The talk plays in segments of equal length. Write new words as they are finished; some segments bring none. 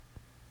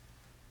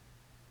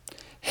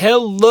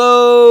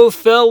Hello,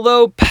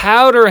 fellow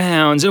Powder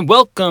Hounds, and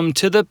welcome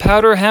to the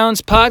Powder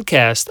Hounds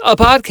Podcast, a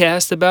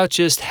podcast about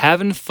just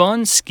having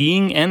fun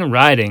skiing and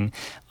riding.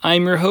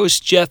 I'm your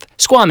host, Jeff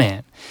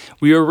Squaman.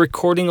 We are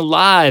recording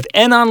live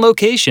and on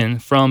location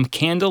from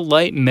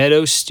Candlelight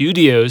Meadow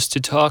Studios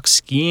to talk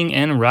skiing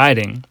and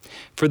riding.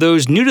 For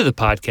those new to the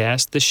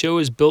podcast, the show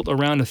is built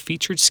around a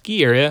featured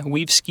ski area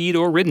we've skied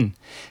or ridden.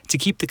 To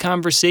keep the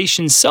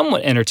conversation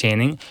somewhat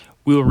entertaining,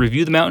 we will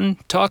review the mountain,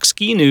 talk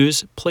ski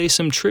news, play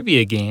some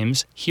trivia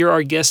games, hear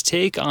our guests'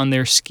 take on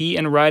their ski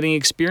and riding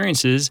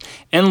experiences,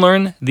 and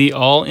learn the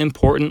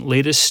all-important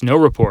latest snow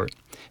report.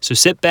 So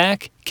sit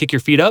back, kick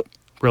your feet up,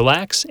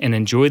 relax, and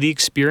enjoy the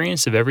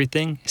experience of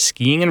everything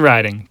skiing and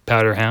riding,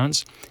 Powder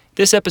Hounds.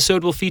 This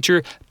episode will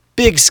feature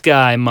Big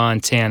Sky,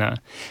 Montana.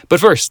 But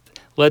first,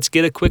 let's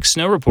get a quick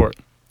snow report.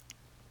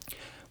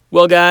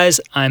 Well, guys,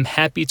 I'm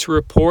happy to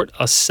report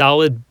a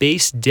solid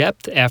base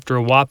depth after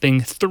a whopping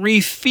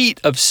 3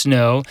 feet of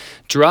snow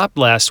dropped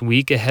last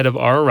week ahead of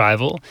our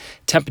arrival.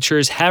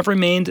 Temperatures have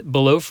remained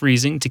below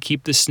freezing to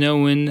keep the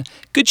snow in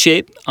good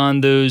shape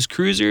on those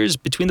cruisers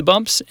between the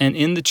bumps and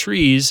in the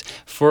trees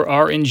for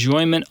our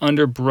enjoyment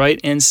under bright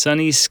and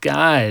sunny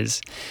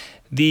skies.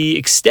 The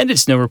extended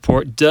snow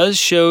report does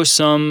show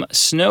some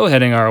snow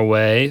heading our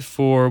way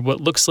for what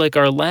looks like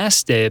our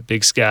last day at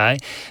Big Sky,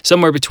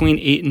 somewhere between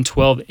 8 and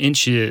 12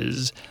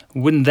 inches.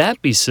 Wouldn't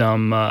that be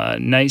some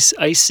nice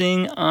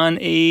icing on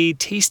a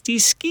tasty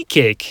ski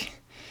cake?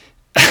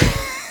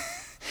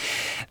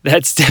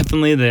 That's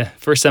definitely the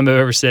first time I've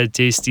ever said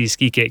tasty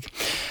ski cake.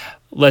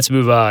 Let's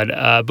move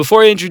on.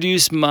 Before I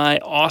introduce my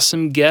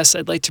awesome guests,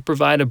 I'd like to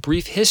provide a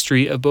brief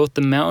history of both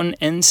the mountain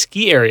and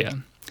ski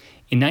area.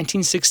 In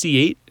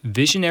 1968,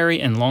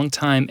 visionary and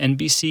longtime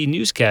NBC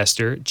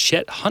newscaster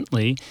Chet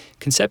Huntley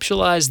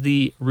conceptualized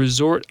the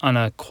resort on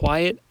a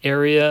quiet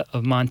area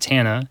of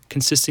Montana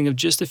consisting of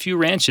just a few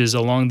ranches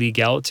along the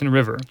Gallatin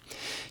River.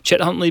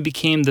 Chet Huntley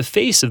became the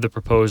face of the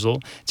proposal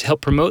to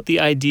help promote the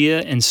idea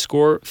and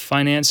score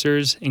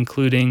financiers,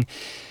 including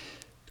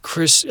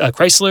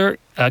Chrysler,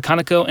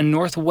 Conoco, and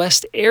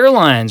Northwest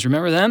Airlines.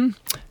 Remember them?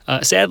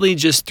 Sadly,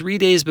 just 3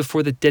 days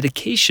before the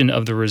dedication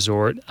of the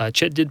resort,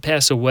 Chet did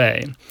pass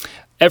away.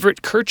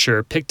 Everett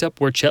Kircher picked up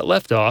where Chet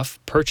left off,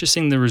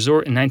 purchasing the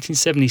resort in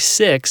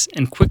 1976,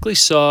 and quickly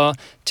saw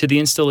to the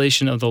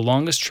installation of the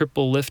longest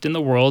triple lift in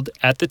the world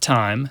at the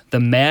time, the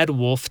Mad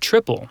Wolf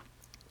Triple.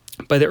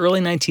 By the early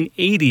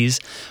 1980s,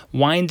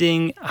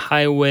 winding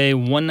Highway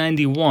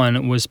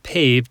 191 was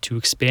paved to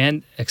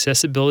expand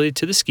accessibility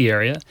to the ski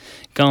area.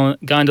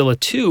 Gondola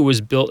 2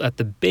 was built at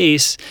the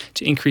base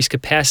to increase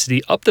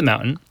capacity up the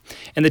mountain.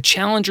 And the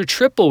Challenger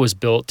Triple was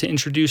built to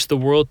introduce the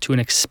world to an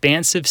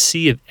expansive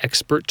sea of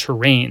expert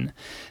terrain.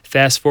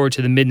 Fast forward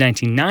to the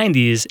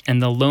mid-1990s, and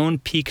the Lone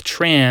Peak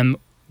Tram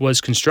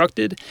was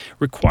constructed,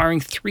 requiring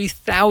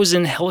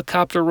 3,000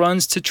 helicopter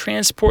runs to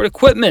transport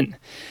equipment.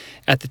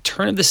 At the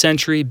turn of the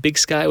century, Big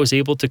Sky was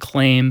able to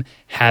claim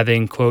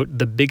having, quote,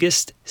 the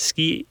biggest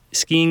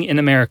skiing in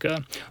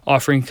America,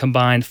 offering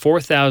combined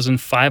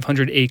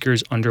 4,500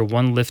 acres under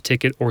one lift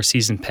ticket or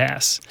season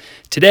pass.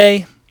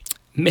 Today,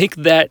 make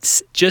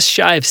that just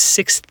shy of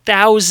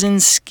 6,000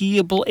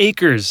 skiable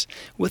acres,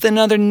 with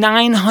another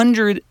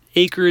 900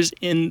 acres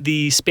in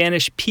the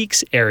Spanish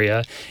Peaks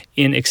area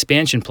in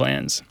expansion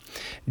plans.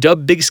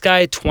 Dubbed Big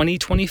Sky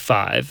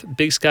 2025,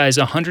 Big Sky's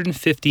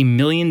 $150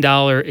 million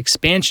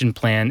expansion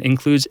plan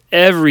includes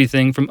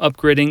everything from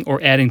upgrading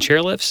or adding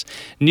chairlifts,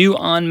 new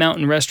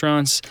on-mountain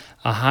restaurants,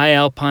 a high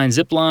alpine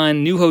zip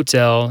line, new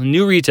hotel,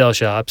 new retail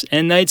shops,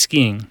 and night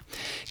skiing.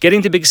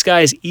 Getting to Big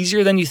Sky is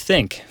easier than you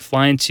think.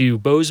 Flying to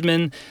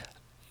Bozeman,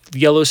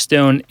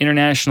 Yellowstone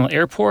International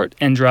Airport,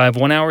 and drive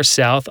 1 hour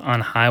south on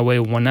Highway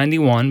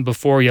 191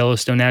 before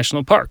Yellowstone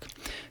National Park.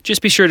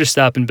 Just be sure to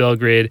stop in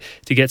Belgrade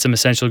to get some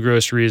essential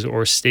groceries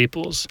or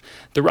staples.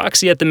 The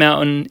Roxy at the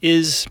mountain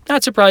is,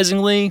 not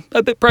surprisingly,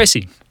 a bit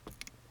pricey.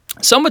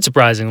 Somewhat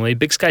surprisingly,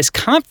 Big Sky's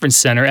Conference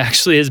Center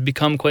actually has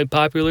become quite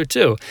popular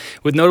too,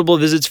 with notable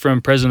visits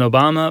from President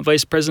Obama,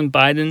 Vice President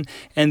Biden,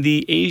 and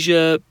the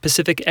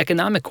Asia-Pacific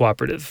Economic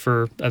Cooperative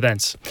for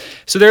events.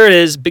 So there it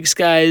is, Big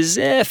Sky's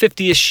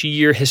 50-ish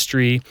year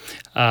history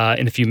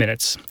in a few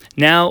minutes.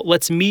 Now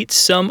let's meet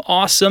some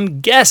awesome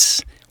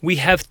guests. We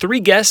have 3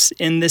 guests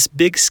in this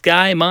Big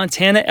Sky,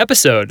 Montana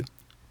episode.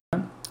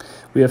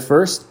 We have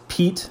first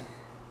Pete,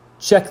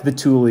 check the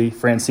Thule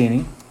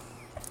Francini.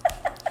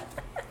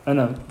 Oh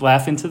no,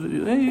 laugh into the,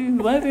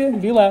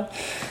 be loud.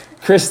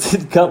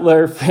 Kristen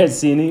Cutler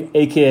Francini,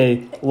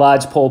 a.k.a.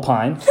 Lodge Pole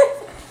Pine.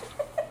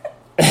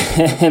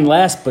 And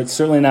last but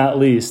certainly not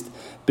least,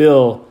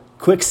 Bill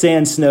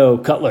Quicksand Snow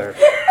Cutler.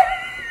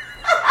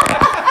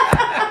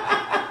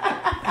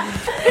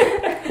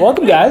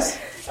 Welcome, guys.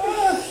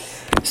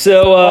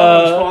 So,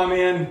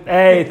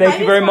 hey, thank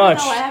you very much.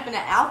 I just want to know what happened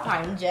to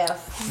Alpine,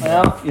 Jeff.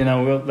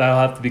 Well, that'll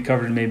have to be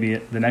covered in maybe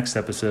the next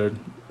episode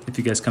if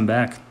you guys come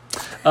back.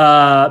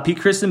 Pete,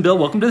 Kristen, Bill,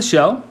 welcome to the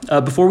show.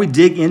 Before we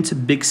dig into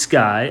Big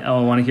Sky, I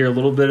want to hear a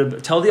little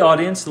bit tell the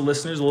audience, the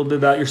listeners, a little bit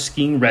about your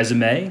skiing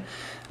resume.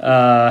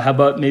 How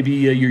about maybe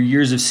your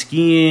years of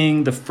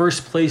skiing, the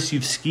first place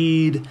you've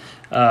skied,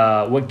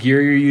 what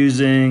gear you're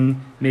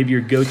using, maybe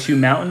your go-to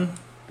mountain?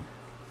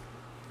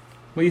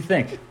 What do you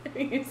think?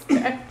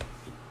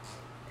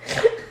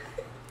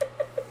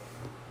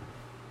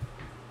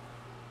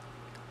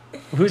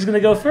 Who's going to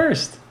go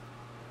first?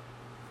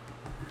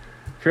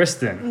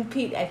 Kristen.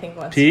 Pete, I think,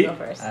 wants Pete? to go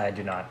first. I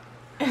do not.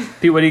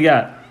 Pete, what do you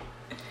got?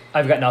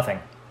 I've got nothing.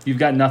 You've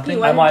got nothing?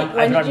 Pete, I'm when on- did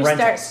I'm on you start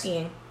rentals.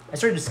 skiing? I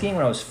started skiing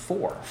when I was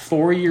 4.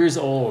 4 years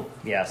old.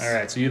 Yes. All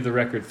right, so you have the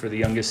record for the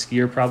youngest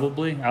skier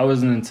probably. I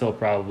wasn't until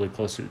probably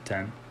closer to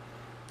 10.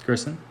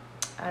 Kristen?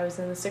 I was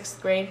in the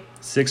 6th grade.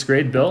 6th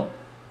grade. Bill?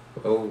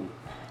 Oh.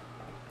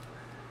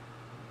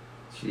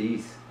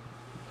 Jeez.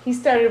 He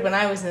started when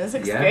I was in the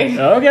 6th Yeah. grade.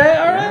 Okay,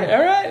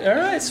 all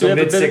right. So we have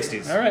a bit-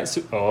 mid-60s. All right,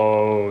 so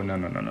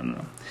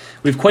no.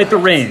 We have quite the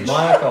range.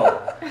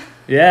 Monaco.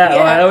 Yeah, oh,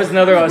 Yeah. that was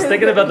another one. I was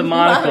thinking about the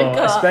monocle,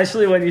 Monocle.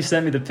 especially when you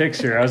sent me the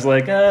picture. I was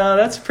like, oh,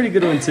 that's a pretty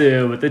good one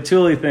too. But the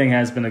Thule thing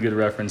has been a good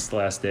reference the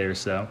last day or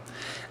so.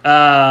 All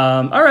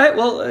right,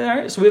 well, all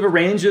right. So we have a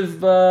range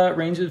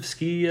of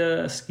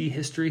ski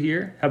history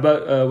here. How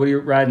about what are you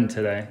riding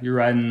today? You're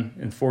riding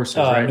Enforcers,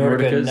 right?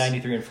 Nordica Nordicas?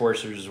 93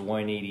 Enforcers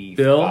 185s.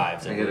 Bill? I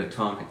got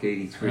Atomic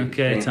 83.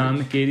 Okay, Vantage.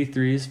 Atomic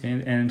 83s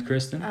and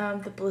Kristen.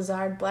 The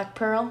Blizzard Black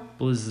Pearl.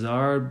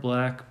 Blizzard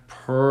Black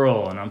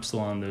Pearl, and I'm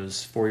still on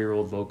those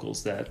 4-year-old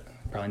vocals that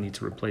probably need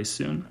to replace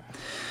soon.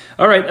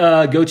 All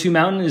right, go-to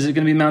mountain. Is it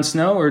going to be Mount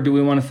Snow, or do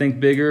we want to think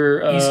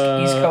bigger? East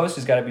Coast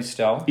has got to be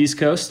Stowe. East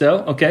Coast, Stowe.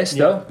 Okay,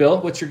 Stowe. Yeah. Bill,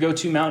 what's your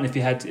go-to mountain if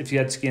you had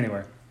to ski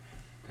anywhere?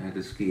 I had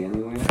to ski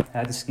anywhere.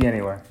 Had to ski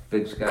anywhere.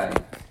 Big Sky.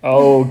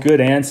 Oh, good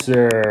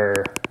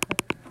answer,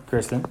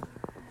 Kristen.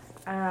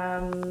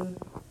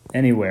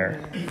 Anywhere.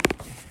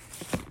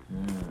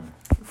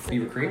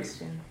 Beaver Creek?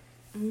 Question.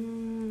 I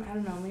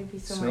don't know. Maybe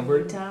somewhere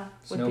Snowbird? in Utah would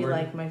be Snowbird?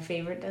 like my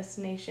favorite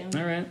destination.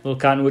 All right, little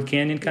Cottonwood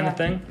Canyon kind of Yeah.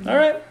 thing. All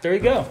right, there you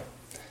go.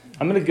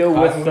 I'm gonna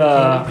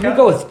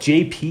go with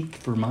Jay Peak,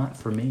 Vermont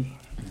for me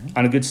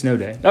on a good snow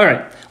day. All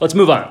right, let's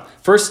move on.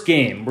 First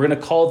game, we're gonna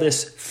call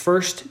this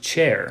First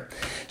Chair.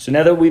 So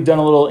now that we've done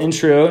a little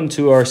intro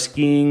into our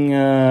skiing,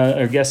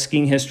 our guest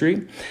skiing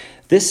history,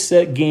 this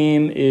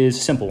game is a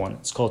simple one.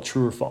 It's called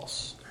True or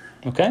False.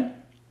 Okay,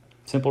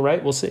 simple,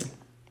 right? We'll see.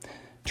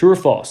 True or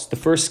false? The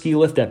first ski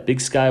lift at Big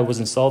Sky was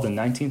installed in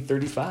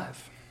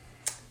 1935.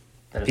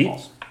 That is Pete?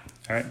 false.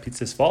 All right, Pete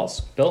says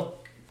false. Bill?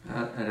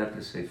 I'd have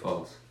to say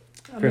false.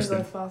 I'm Kristen.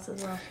 gonna go with false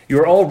as well. You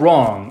are all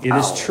wrong. It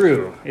is Ow.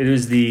 true. It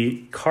is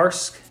the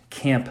Karst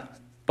Camp,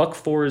 Buck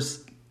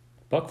Forest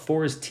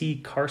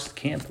T Karst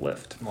Camp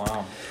lift.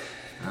 Wow.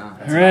 All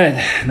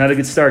right, not a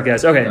good start,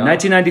 guys. Okay, No.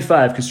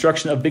 1995,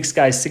 construction of Big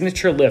Sky's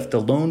signature lift,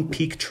 the Lone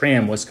Peak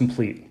Tram, was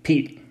complete.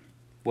 Pete,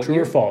 What true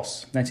year? or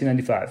false?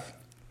 1995,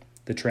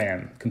 the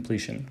tram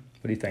completion.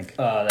 What do you think?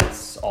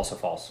 That's also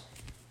false.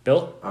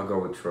 Bill? I'll go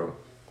with true.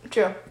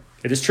 True.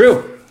 It is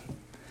true.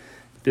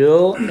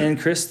 Bill and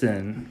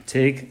Kristen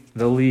take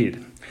the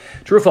lead.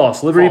 True or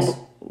false? False.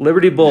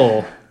 Liberty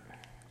Bowl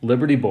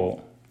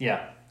Yeah.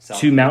 So.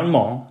 to Mountain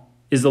Mall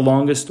is the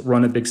longest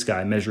run at Big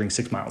Sky, measuring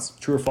 6 miles.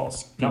 True or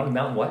false?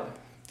 Mountain what?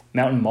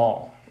 Mountain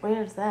Mall.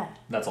 Where is that?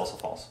 That's also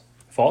false.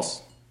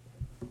 False?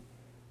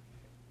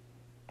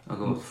 I'll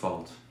go with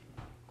false.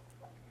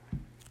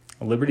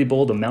 A Liberty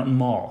Bowl to Mountain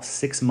Mall,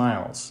 6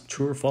 miles.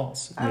 True or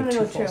false? I'm We have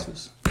gonna two go true.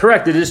 falses.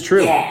 Correct, it is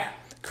true. Yeah.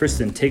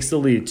 Kristen takes the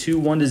lead,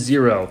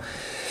 2-1-0.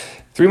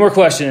 3 more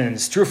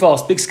questions. True or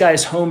false? Big Sky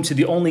is home to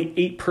the only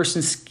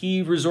 8-person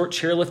ski resort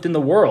chairlift in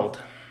the world.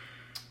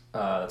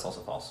 That's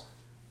also false.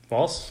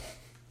 False?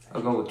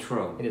 I'll go with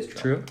true. It is true.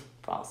 True?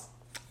 False.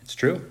 It's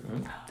true.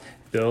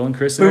 Bill and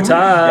Kristen are Yeah, I was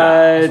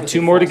tied. gonna 2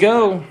 say more to false.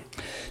 go.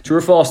 True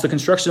or false? The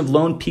construction of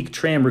Lone Peak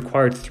Tram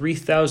required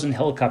 3,000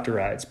 helicopter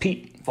rides.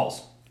 Pete.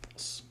 False.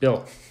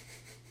 Bill.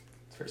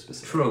 It's very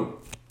specific. True.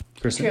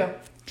 Kristen. True.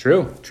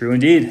 True. True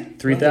indeed.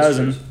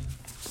 3,000.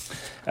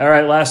 All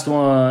right, last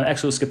one.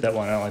 Actually, we'll skip that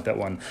one. I don't like that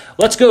one.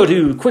 Let's go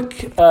to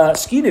quick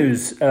ski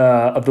news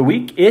of the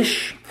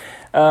week-ish.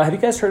 Have you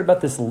guys heard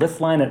about this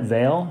lift line at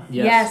Vail?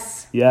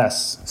 Yes.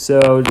 Yes.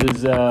 So it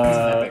was,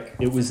 epic.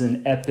 it was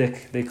an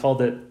epic, they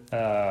called it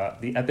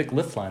the Epic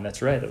Lift Line.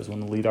 That's right. That was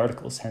one of the lead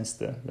articles, hence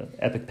the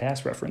Epic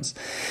Pass reference.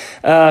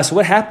 So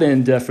what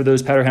happened, for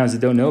those powderhounds that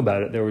don't know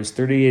about it, there was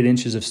 38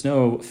 inches of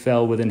snow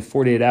fell within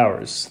 48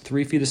 hours.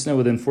 3 feet of snow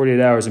within 48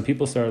 hours, and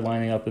people started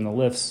lining up in the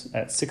lifts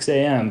at 6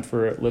 a.m.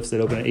 for lifts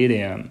that open at 8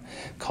 a.m.,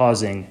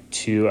 causing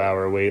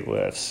 2-hour wait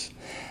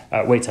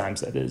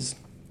times, that is.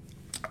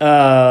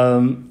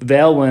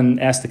 Vail, when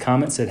asked to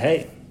comment, said,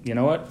 hey, you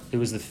know what? It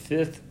was the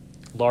 5th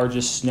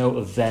largest snow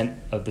event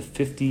of the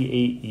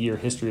 58-year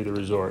history of the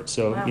resort.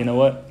 So, Wow. you know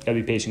what? Gotta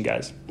be patient,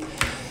 guys.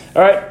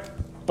 All right,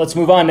 let's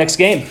move on. Next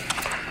game.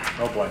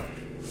 Oh boy.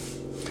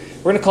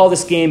 We're going to call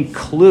this game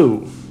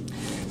Clue.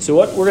 So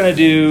what we're going to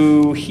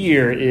do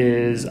here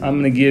is I'm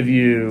going to give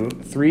you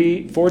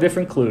 4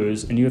 different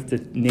clues, and you have to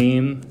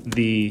name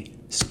the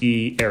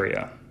ski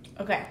area.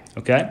 Okay.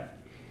 Okay?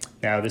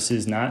 Now, this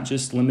is not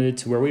just limited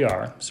to where we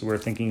are, so we're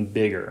thinking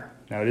bigger.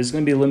 Now, it is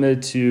going to be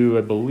limited to,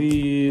 I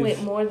believe...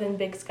 Wait, more than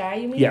Big Sky,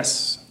 you mean?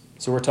 Yes.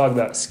 So we're talking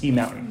about Ski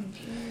Mountain.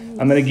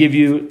 I'm going to give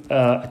you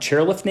a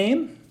chairlift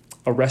name,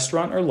 a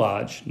restaurant or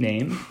lodge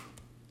name,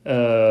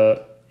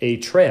 a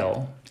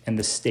trail, and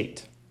the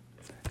state.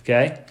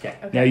 Okay? Okay.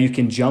 Now you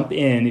can jump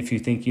in if you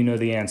think you know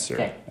the answer.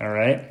 Okay. All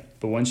right?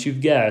 But once you've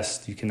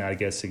guessed, you cannot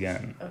guess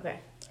again. Okay.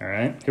 All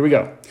right? Here we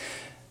go.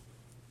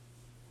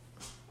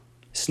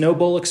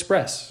 Snowbowl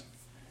Express,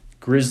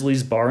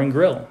 Grizzlies Bar and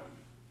Grill,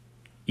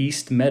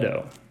 East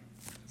Meadow,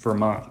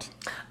 Vermont.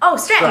 Oh,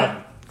 Stratton.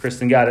 Right.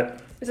 Kristen got it.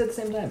 Is it at the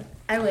same time?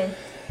 I win.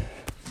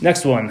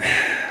 Next one.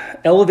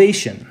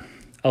 Elevation,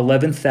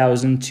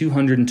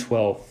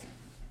 11,212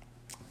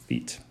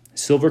 feet.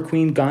 Silver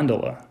Queen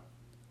Gondola,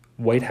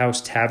 White House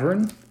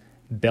Tavern,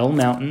 Bell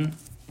Mountain,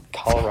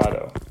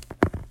 Colorado.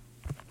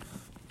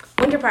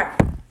 Winter Park.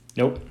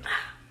 Nope.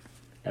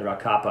 At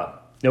Rakapa.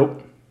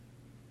 Nope.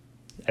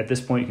 At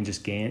this point, you can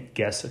just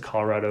guess a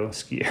Colorado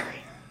ski area.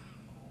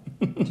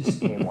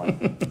 Just name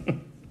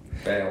one.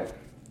 Fail.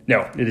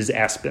 No, it is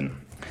Aspen.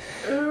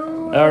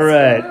 All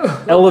right.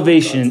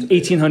 Elevation,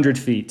 1,800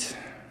 feet.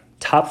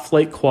 Top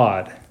Flight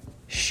Quad,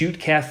 Shoot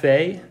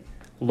Cafe,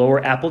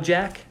 Lower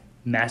Applejack,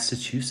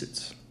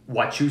 Massachusetts.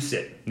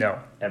 Wachusett. No.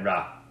 At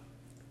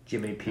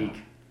Jiminy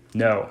Peak.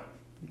 No.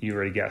 You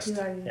already guessed. You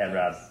already At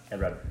guessed.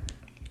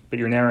 But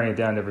you're narrowing it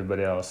down to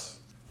everybody else.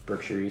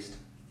 Berkshire East.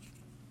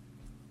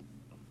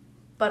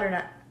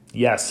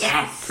 Yes.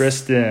 Yes.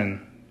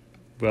 Kristen.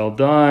 Well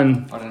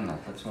done. I don't know.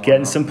 That's all I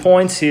Getting know. some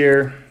points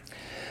here.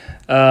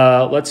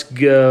 Let's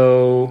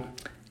go.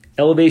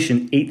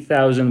 Elevation,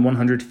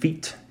 8,100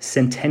 feet.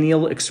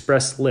 Centennial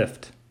Express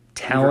Lift.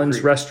 Talon's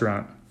Creek.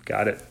 Restaurant.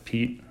 Got it,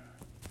 Pete.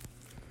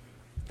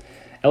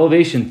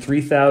 Elevation,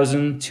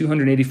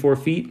 3,284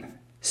 feet.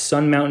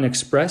 Sun Mountain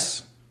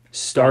Express.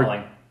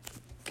 Starling.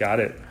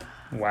 Got it.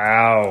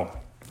 Wow.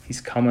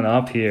 He's coming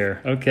up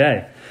here.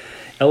 Okay.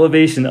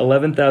 Elevation,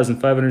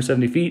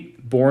 11,570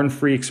 feet. Born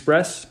Free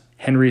Express.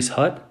 Henry's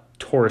Hut.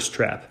 Tourist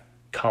Trap.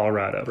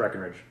 Colorado.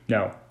 Breckenridge.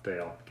 No.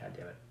 Dale. God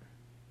damn it.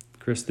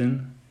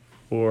 Kristen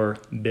or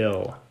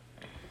Bill?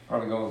 I'm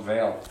going to go with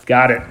Vale.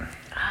 Got it.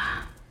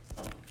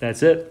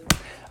 That's it.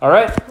 All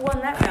right. Who won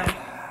that round?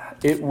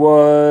 It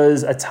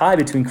was a tie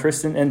between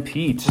Kristen and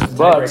Pete.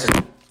 But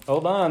Tiebreaker.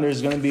 hold on.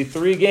 There's going to be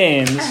 3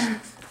 games.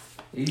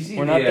 Easy.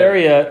 We're not there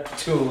yet.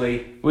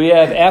 Thule. We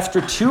have, after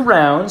 2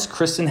 rounds,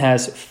 Kristen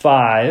has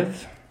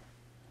 5.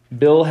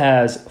 Bill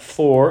has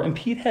 4. And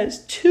Pete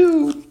has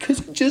 2 because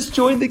he just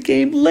joined the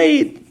game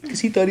late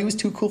because he thought he was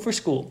too cool for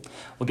school.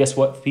 Well, guess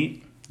what,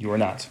 Pete? You are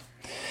not.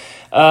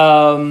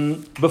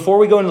 Before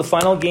we go into the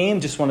final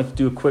game, just want to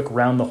do a quick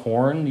round the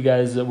horn. You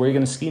guys, where are you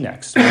going to ski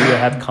next? What do you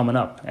have coming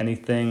up?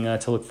 Anything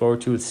to look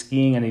forward to with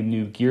skiing? Any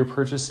new gear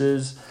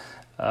purchases?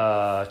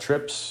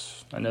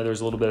 Trips? I know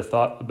there's a little bit of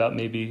thought about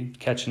maybe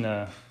catching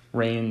a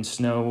rain,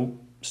 snow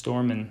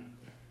storm in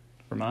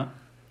Vermont.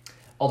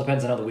 All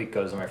depends on how the week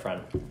goes, my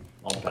friend.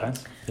 All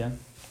depends. Yeah.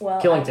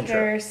 Well, Killington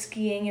after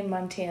skiing in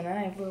Montana, I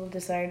have a little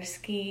desire to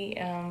ski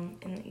in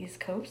the East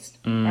Coast,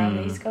 around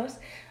the East Coast.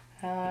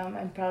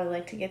 I'd probably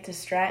like to get to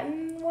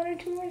Stratton 1 or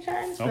 2 more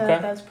times, but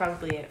Okay. that's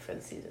probably it for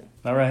the season.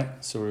 All right.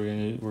 So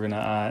we're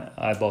gonna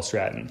eyeball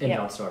Stratton In Yeah.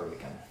 Mount Snow every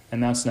weekend.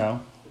 and Mount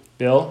Snow.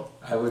 Bill,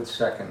 I would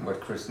second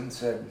what Kristen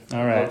said.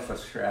 All right. Vote for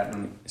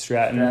Stratton.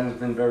 Stratton. Stratton's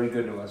been very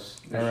good to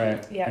us. this All year.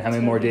 right. Yeah, And how it's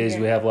many more gonna be days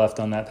do we good. have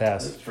left on that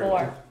pass? That's three.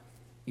 4.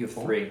 You have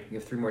 3. You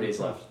have 3 more days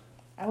left.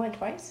 I went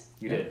twice?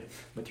 You did.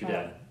 With your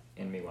dad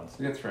and me once.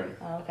 We got 3.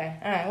 Oh, okay.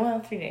 All right,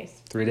 well, 3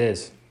 days. 3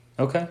 days.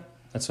 Okay.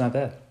 That's not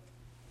bad.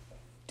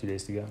 2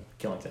 days to go.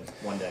 Killington.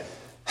 1 day.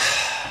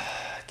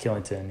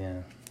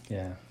 Killington,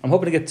 yeah. I'm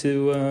hoping to get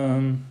to,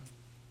 I'm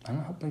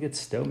hoping to get to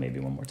Stowe maybe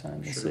one more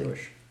time. We'll see.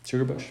 Sugarbush.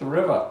 Sugarbush. The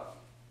river.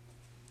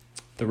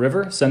 The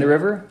river? Sunday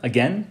River?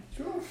 Again?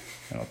 I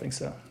don't think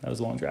so. That was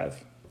a long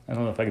drive. I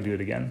don't know if I could do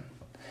it again.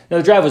 No,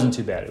 the drive wasn't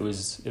too bad. It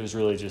was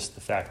really just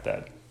the fact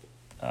that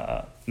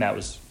Matt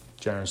was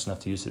generous enough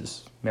to use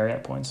his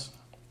Marriott points.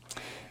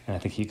 And I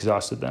think he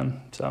exhausted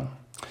them. So,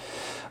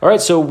 all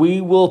right, so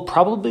we will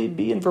probably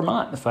be in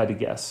Vermont, if I had to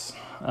guess.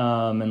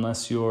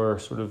 Unless your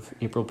sort of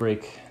April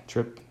break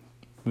trip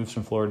moves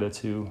from Florida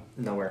to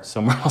Nowhere.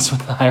 somewhere else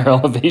with a higher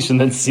elevation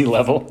than sea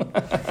level.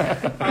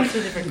 Also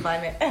a different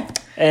climate.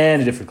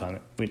 And a different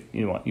climate.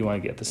 You want to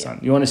get the sun.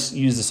 You want to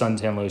use the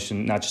suntan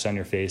lotion, not just on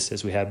your face,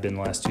 as we have been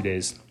the last 2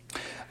 days.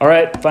 All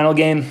right, final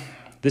game.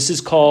 This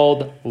is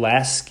called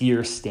Last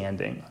Skier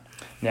Standing.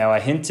 Now, I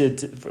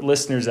hinted, for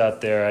listeners out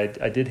there,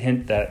 I did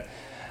hint that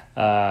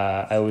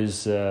I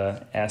was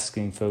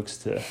asking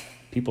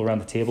people around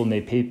the table, and they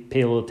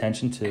pay a little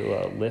attention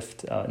to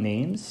lift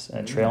names,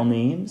 trail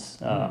names,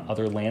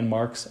 other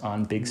landmarks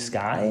on Big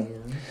Sky.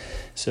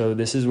 So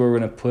this is where we're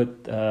going to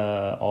put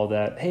all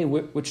that, hey,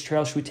 which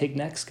trail should we take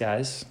next,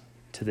 guys,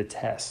 to the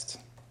test.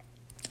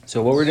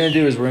 So what we're going to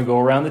do is we're going to go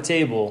around the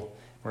table.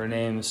 We're going to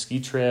name a ski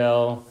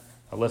trail,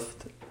 a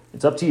lift.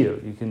 It's up to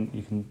you. You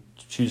can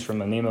choose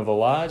from a name of a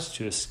lodge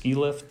to a ski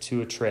lift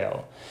to a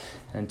trail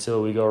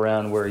until we go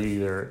around where you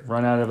either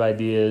run out of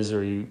ideas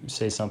or you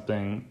say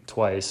something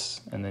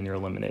twice and then you're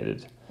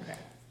eliminated. Okay.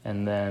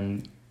 and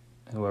then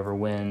whoever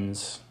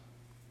wins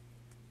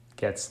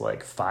gets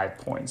like 5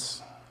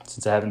 points.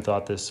 Since I haven't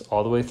thought this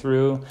all the way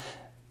through,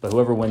 but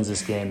whoever wins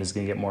this game is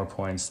going to get more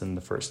points than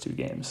the first 2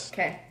 games.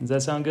 Okay. Does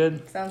that sound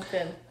good? Sounds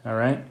good. All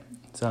right.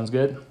 Sounds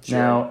good. Sure.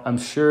 Now, I'm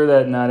sure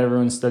that not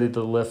everyone studied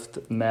the lift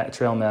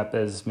trail map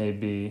as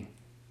maybe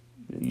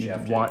you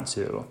Jeff did. want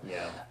to.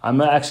 Yeah.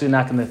 I'm actually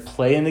not going to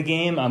play in the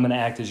game. I'm going to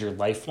act as your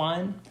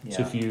lifeline.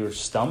 So Yeah. if you're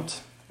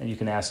stumped, and you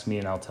can ask me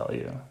and I'll tell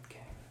you. Okay.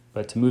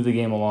 But to move the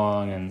game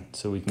along and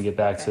so we can get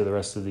back to Okay. the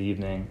rest of the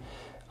evening,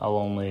 I'll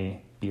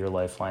only be your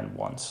lifeline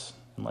once,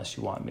 unless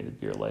you want me to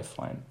be your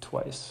lifeline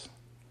twice.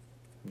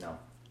 No.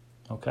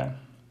 Okay?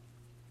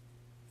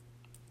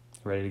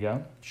 Ready to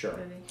go? Sure.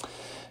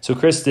 So,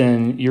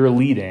 Kristen, you're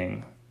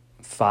leading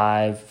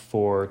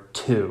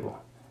 5-4-2.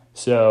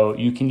 So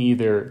you can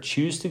either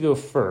choose to go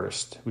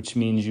first, which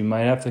means you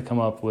might have to come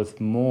up with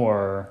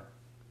more.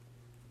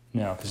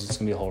 No, because it's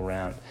going to be a whole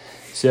round.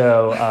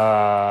 So,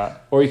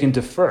 or you can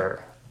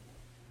defer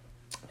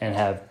and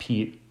have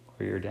Pete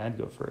or your dad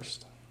go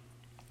first.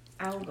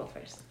 I'll go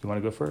first. You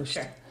want to go first?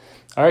 Sure.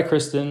 All right,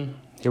 Kristen,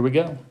 here we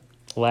go.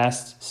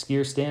 Last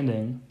skier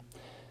standing.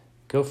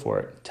 Go for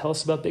it. Tell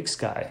us about Big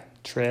Sky.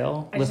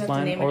 Trail, I just lift have to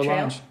line, name a or trail?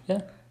 lounge.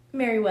 Yeah.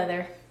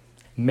 Merriweather.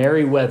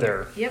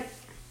 Merriweather. Yep.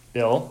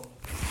 Bill.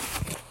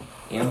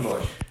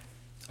 Ambush.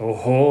 Oh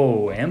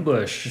ho,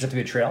 ambush. Does it have to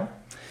be a trail?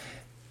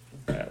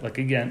 Like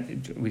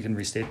again, we can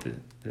restate the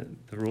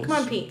rules. Come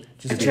on, Pete.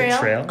 Just a do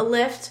trail, a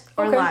lift,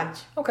 or Okay. lodge.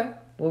 Okay.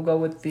 We'll go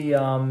with the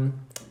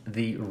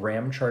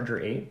Ram Charger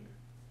 8.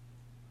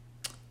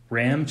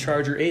 Ram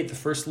Charger 8, the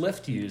first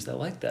lift used. I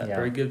like that. Yeah.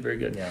 Very good, very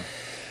good. Yeah.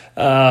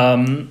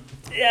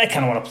 Yeah, I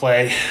kind of want to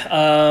play.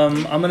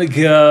 I'm going to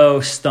go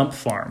Stump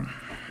Farm.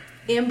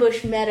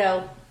 Ambush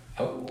Meadow.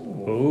 Oh.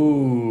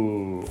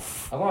 Ooh,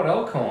 How about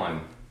Elkhorn?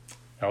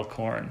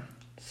 Elkhorn.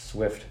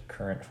 Swift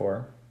Current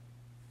 4.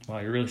 Wow,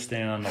 you're really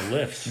staying on the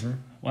lifts. Mhm.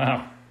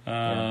 Wow.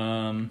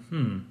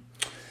 I'm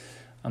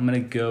going to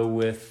go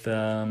with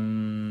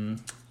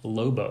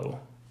Lobo.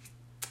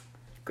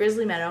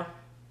 Grizzly Meadow.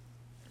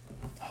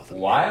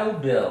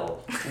 Wild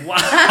Bill. Wow.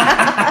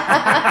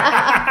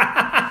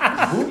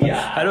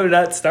 Booyah. How do we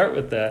not start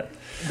with that?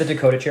 The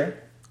Dakota Chair.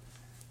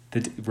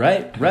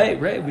 Right.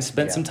 We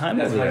spent Yeah. some time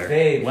That's over my there.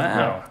 fave.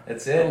 Wow.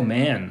 That's it. Oh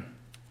man.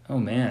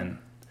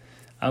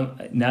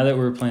 Now that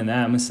we're playing that,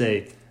 I'm gonna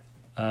say,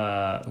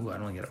 I don't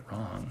want to get it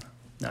wrong.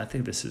 No, I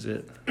think this is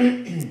it.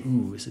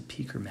 Ooh, is it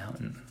Peak or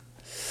Mountain?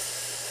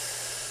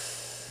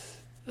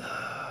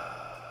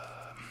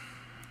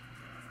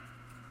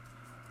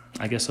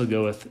 I guess I'll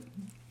go with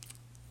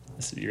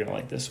this. You're gonna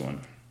like this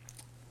one.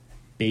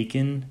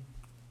 Bacon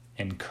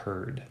and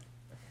curd.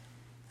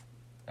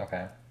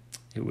 Okay.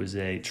 It was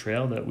a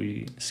trail that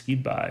we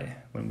skied by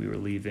when we were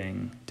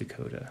leaving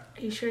Dakota.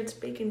 Are you sure it's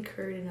bacon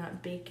curd and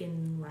not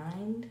bacon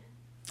rind?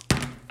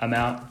 I'm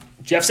out.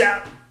 Jeff's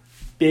out.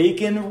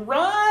 Bacon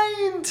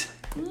rind.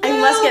 I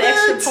must get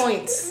extra Nailed it.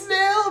 points.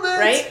 Nailed it.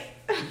 Right?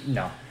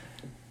 No.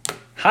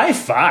 High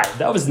five.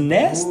 That was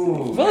nasty.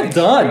 Ooh, Well nice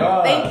done.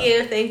 job.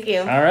 Thank you.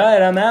 All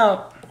right, I'm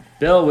out.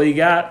 Bill, what do you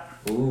got?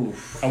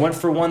 Oof. I went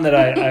for one that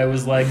I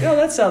was like, oh,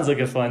 that sounds like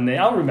a fun name.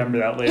 I'll remember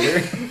that later.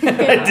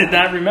 I did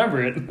not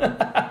remember it.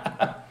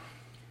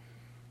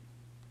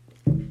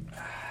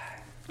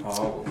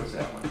 Oh, what was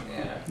that one?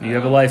 Yeah. You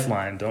have a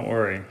lifeline. Don't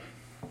worry.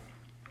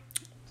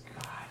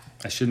 God.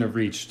 I shouldn't have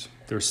reached.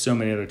 There were so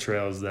many other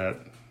trails that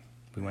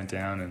we went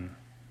down, and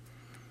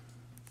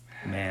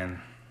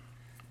man.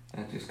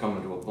 I'm just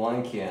coming to a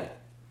blank here.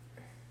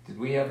 Did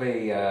we have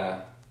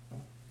a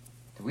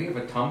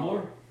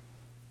tumbler?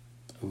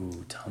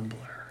 Ooh, Tumblr.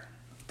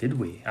 Did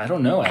we? I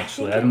don't know,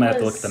 actually. I think it might have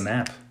to look was- at the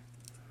map.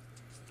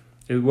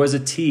 It was a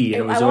T,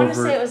 and it was I over... want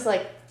to say it was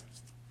like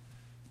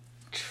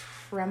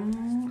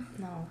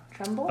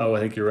Tremble? Oh, I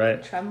think you're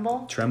right.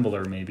 Tremble?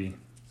 Trembler, maybe.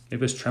 Maybe it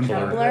was Trembler.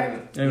 Trembler? I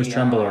think it was Yeah,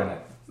 Trembler. on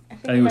it. I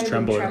think it was might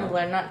have been Trembler.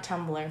 Trembler, not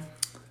Tumbler.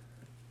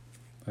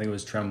 I think it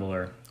was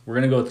Trembler. We're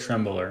going to go with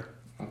Trembler.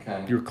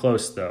 Okay. You were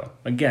close, though.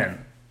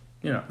 Again,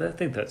 I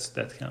think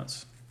that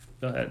counts.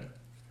 Go ahead.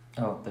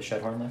 Oh, the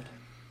Shedhorn lift?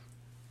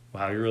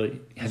 Wow, you're really...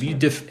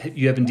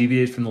 You haven't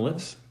deviated from the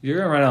lifts? You're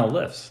going to run out of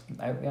lifts.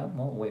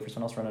 We'll wait for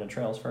someone else to run out of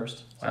trails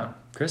first. So. Wow.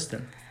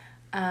 Kristen.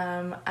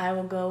 I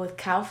will go with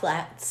Cow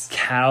Flats.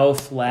 Cow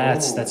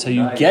Flats. Ooh, That's how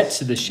you nice. get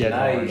to the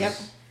Shedhorn. Nice. Yep.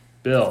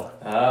 Bill.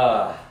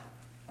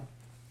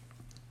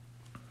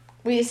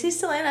 Wait, is he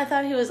still in? I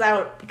thought he was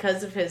out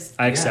because of his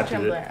I accepted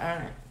Trembler. it. All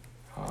right.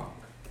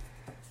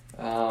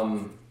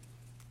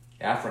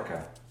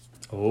 Africa.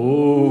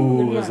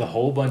 Oh, Good there's a one.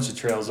 whole bunch of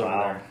trails over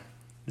Wow. there.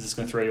 Is this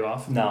going to throw you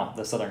off? No,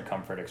 the Southern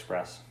Comfort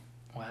Express.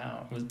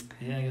 Wow.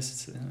 Yeah, I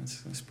guess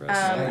it's Express.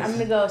 Nice. I'm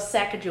gonna go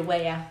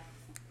Sacagawea.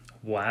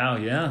 Wow,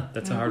 yeah.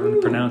 That's a hard one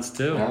to pronounce,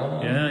 too.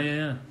 Oh.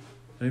 Yeah.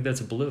 I think that's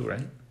a blue,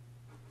 right?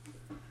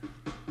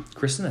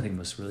 Kristen, I think,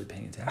 was really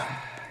paying attention.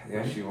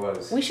 Yeah, she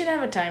was. We should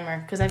have a timer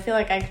because I feel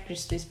like I could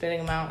just be spitting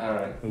them out. All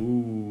right.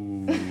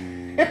 Ooh.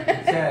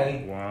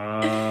 Okay.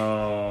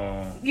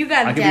 Wow. You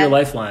got I'll it, give you a Dad.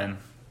 lifeline.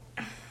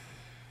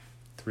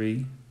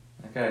 3,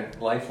 Okay.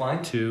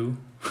 Lifeline. 2,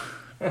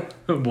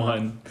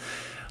 1.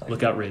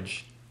 Lookout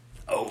Ridge.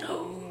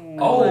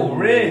 Oh,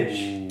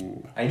 Ridge.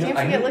 I Can't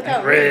I forget knew-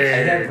 Lookout I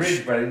Ridge. had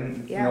Ridge, but I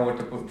didn't Yeah. know what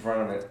to put in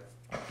front of it.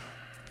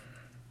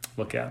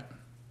 Lookout.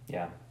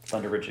 Yeah.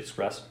 Thunder Ridge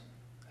Express.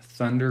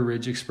 Thunder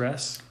Ridge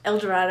Express. El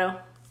Dorado.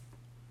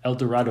 El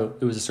Dorado.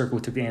 It was a circle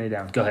we took the ante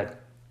down. Go ahead.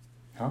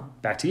 Huh?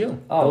 Back to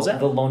you. Oh, Bill's out.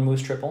 the Lone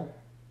Moose Triple.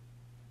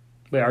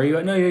 Wait, are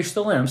you? No, you're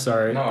still in. I'm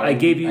sorry. No, I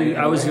gave you.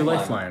 I I was your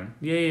lifeline. lifeline.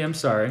 Yeah, I'm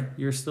sorry.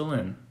 You're still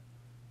in.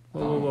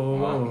 Whoa, whoa, whoa, whoa,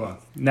 whoa, Oh, whoa.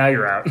 Now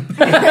you're out.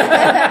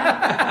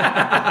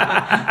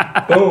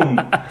 Boom.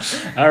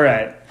 All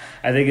right.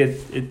 I think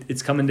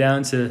it's coming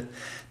down to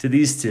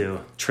these two: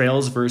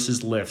 trails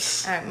versus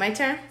lifts. All right, my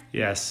turn.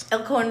 Yes.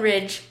 Elkhorn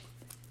Ridge.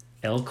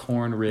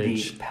 Elkhorn The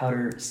Ridge.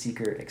 Powder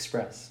Seeker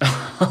Express.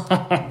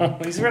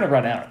 He's going to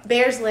run out.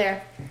 Bears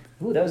Lair.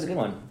 Ooh, that was a good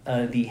one.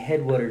 The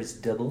Headwaters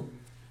Double.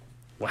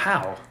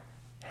 Wow.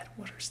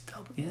 Headwaters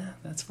double. Yeah,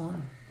 that's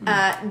fun.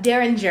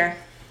 Derringer.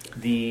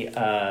 The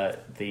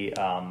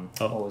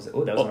what was it?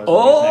 Oh, that was one I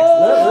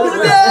Oh, was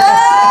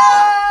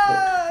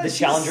next. The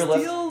Challenger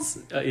lift.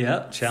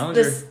 Yeah,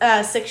 Challenger. The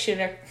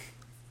 6-shooter.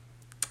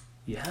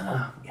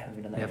 Yeah. We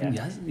haven't done We that haven't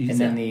yet. used And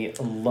then that.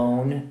 the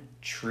Lone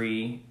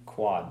Tree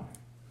Quad.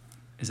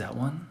 Is that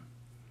one?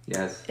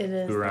 Yes. It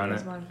is. We were on there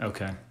is it. one.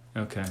 Okay.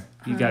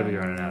 You got to be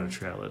running out of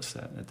trail lifts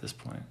at this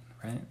point,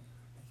 right?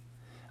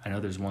 I know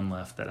there's one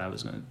left that I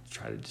was going to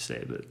try to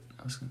say, but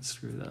I was going to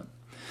screw it up.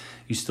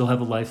 You still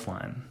have a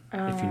lifeline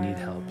if you need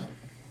help.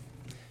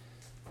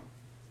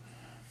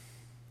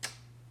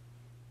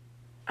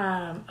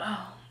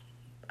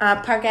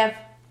 Park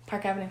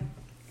Avenue.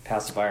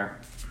 Pacifier.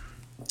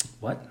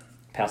 What?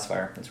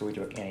 Pacifier. That's where we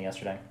took Annie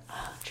yesterday.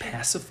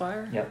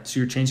 Pacifier? Yep. So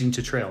you're changing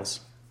to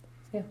trails.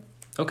 Yeah.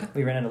 Okay.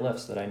 We ran out of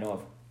lifts that I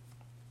know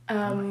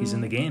of. He's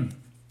in the game.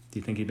 Do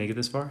you think he'd make it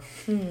this far?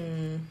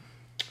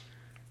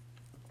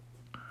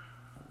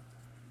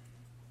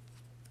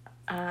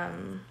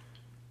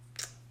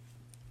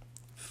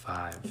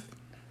 5,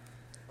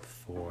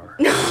 4.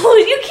 No,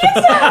 you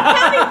can't stop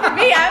counting for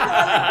me. I'm the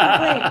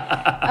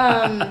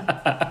one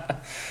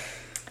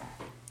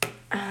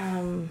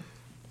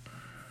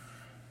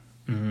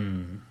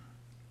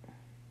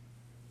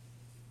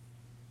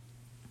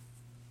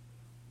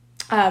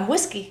that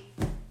Whiskey.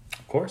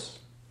 Of course.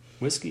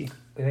 Whiskey.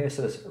 I think I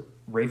said this.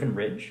 Raven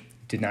Ridge.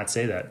 Did not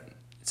say that.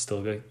 It's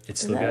still good.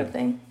 It's Is still that a good.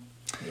 thing?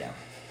 Yeah.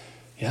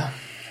 Yeah.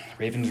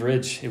 Ravens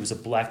Ridge. It was a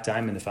black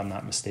diamond, if I'm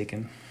not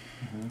mistaken,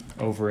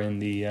 over in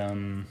the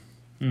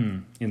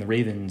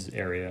Ravens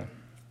area.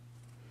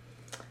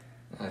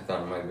 I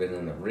thought it might have been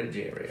in the Ridge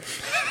area.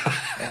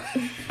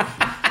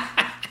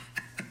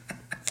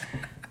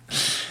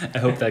 I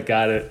hope that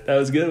got it. That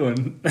was a good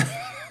one.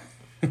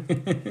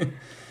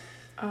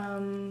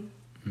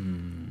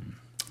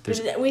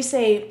 Did we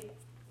say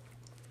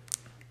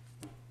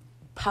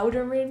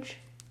Powder Ridge?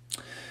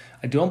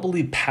 I don't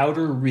believe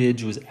Powder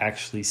Ridge was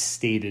actually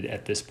stated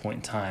at this point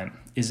in time.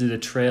 Is it a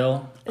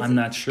trail? I'm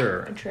not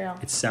sure. A trail.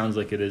 It sounds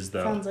like it is,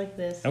 though. Sounds like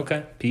this.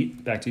 Okay,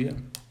 Pete, back to you.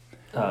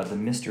 The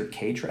Mr.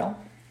 K Trail.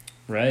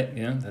 Right?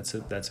 Yeah, that's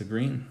a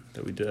green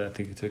that we did. I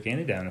think we took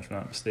Annie down, if I'm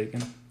not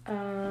mistaken.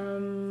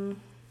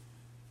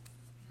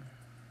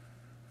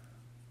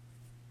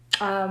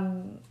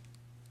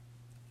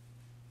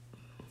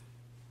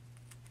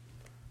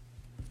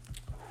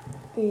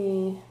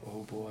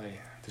 Oh boy,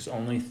 there's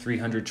only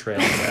 300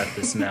 trails at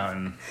this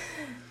mountain.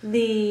 What's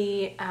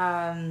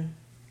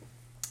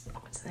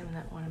the name of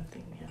that one I'm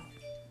thinking of?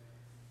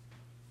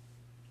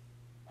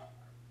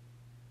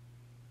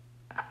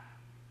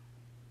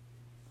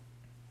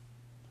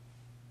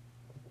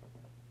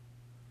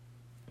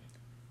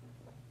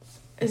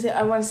 Is it?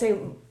 I want to say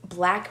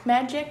Black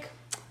Magic.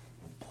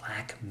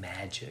 Black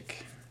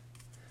Magic.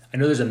 I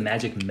know there's a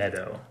Magic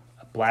Meadow.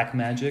 A Black I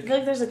Magic. feel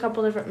like there's a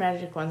couple different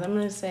magic ones. I'm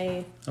gonna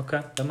say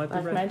Okay, that might be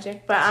Black right.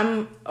 Magic, but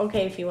I'm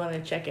okay if you want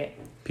to check it.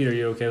 Peter, are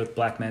you okay with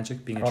Black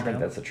Magic being I a don't trail?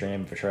 think that's a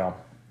name for trail.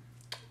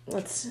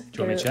 Let's you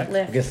want me to check? I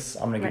lift. guess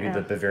I'm going to Right give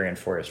you now. the Bavarian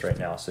Forest right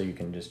now, so you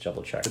can just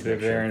double check. The to make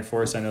sure. Bavarian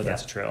Forest, I know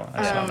that's a trail.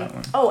 I saw that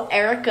one. Oh,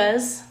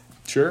 Erica's.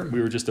 Sure,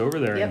 we were just over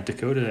there in Yep.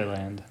 Dakota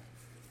land.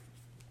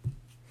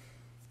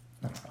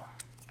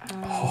 I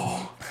don't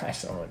know. I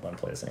just don't really want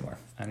to play this anymore.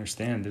 I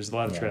understand. There's a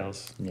lot of Yeah.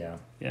 trails. Yeah,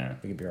 Yeah.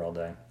 we could be here all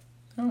day.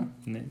 Oh,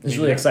 It's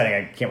really exciting.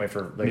 I can't wait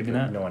for Maybe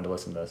not. no one to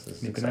listen to this. This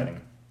is Maybe exciting.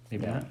 not.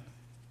 Maybe Yeah. not.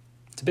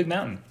 It's a big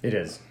mountain. It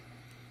is.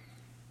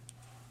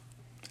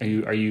 Are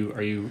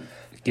you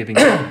giving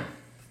up? Are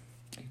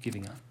you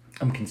giving up?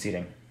 I'm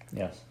conceding.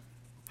 Yes.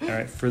 All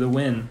right, for the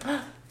win.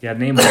 Yeah,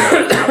 name one. You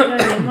want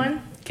to name one?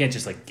 You can't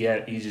just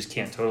you just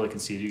can't totally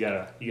concede. You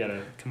gotta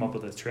come up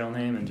with a trail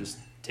name and just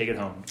take it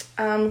home.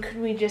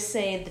 Could we just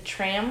say the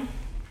tram?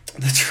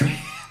 The trail.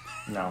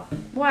 No.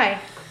 Why?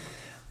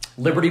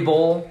 Liberty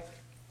Bowl.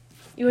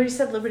 You already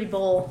said Liberty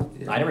Bowl.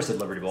 I never said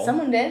Liberty Bowl.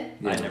 Someone did.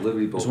 Yeah, I never-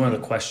 Liberty It was Bowl. one of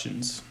the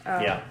questions.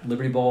 Yeah,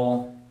 Liberty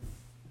Bowl.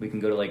 We can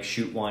go to like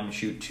shoot 1,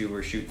 shoot 2,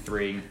 or shoot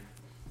 3.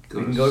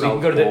 We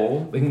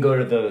can go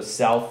to the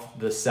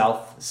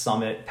south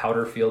summit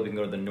powder field. We can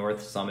go to the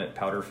north summit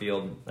powder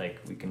field. Like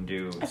we can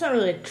do. That's not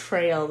really a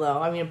trail, though.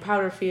 I mean, a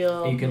powder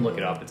field. You can look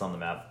it up. It's on the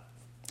map.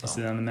 Is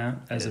it on the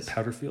map as a is.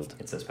 powder field?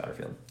 It says powder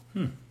field.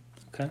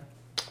 Okay.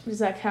 Does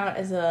that count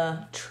as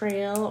a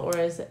trail or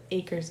as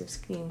acres of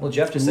skiing? Well,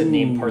 Jeff just said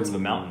name parts of a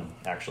mountain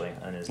actually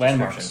in his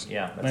Landmarks. description.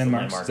 Yeah, that's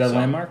Landmarks. the landmark. Is that a So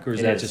landmark, or is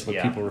it that is, just what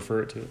yeah. people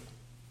refer it to?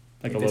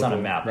 Like If a it's on a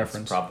local map,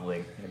 reference. it's probably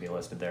going to be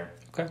listed there.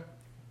 Okay.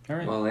 All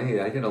right. Well, hey,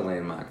 I got a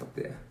landmark up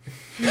there.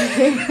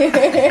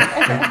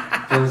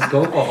 Bill's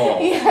Gopher Hall.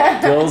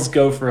 Bill's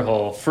Gopher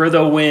Hole for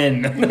the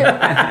win. The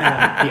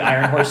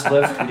Iron Horse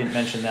lift. We didn't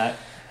mention that.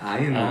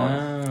 Iron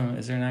Horse.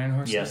 Is there an Iron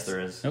Horse? Yes, there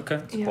is. Okay.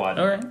 It's a Yeah. quad.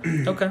 All right.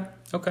 Okay.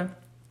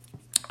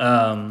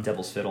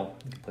 Devil's Fiddle.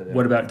 You can play there.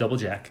 What about Double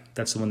Jack?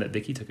 That's the one that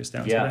Vicky took us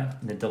down Yeah, today.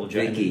 and the Double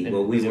Jack. Vicky. and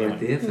Well, we the other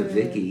weren't one. there for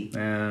Vicky.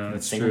 Yeah,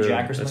 that's Single true.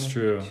 Jack or That's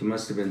something? true. She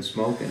must have been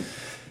smoking.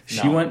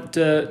 She No. went.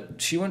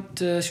 She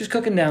was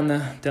cooking down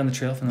the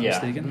trail, if I'm not Yeah,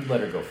 mistaken. let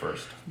her go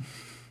first.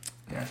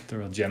 Yeah, the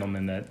real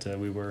gentleman that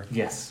we were.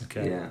 Yes.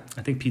 Okay. Yeah.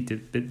 I think Pete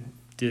did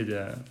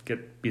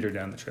beat her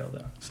down the trail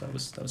though, so that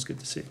was good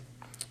to see.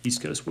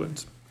 East Coast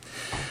wins.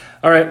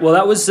 All right, well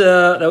that was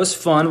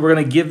fun. We're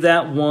gonna give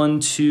that one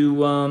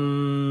to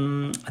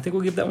I think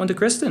we'll give that one to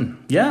Kristen.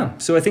 Yeah,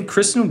 so I think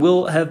Kristen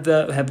will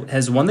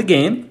has won the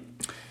game.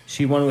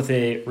 She won with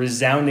a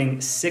resounding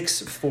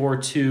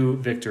 6-4-2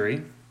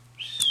 victory.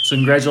 So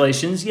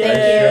congratulations! Yay!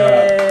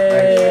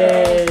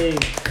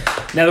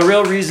 Now the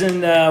real reason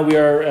we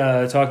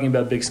are talking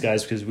about Big Sky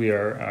is because we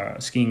are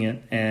skiing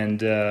it,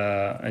 and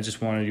I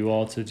just wanted you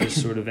all to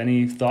just sort of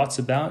any thoughts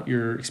about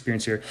your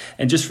experience here.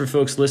 And just for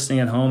folks listening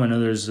at home, I know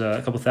there's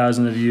a couple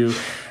thousand of you.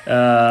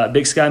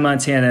 Big Sky,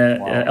 Montana,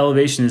 Wow.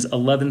 elevation is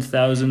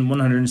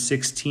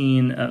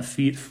 11,116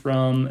 feet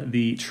from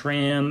the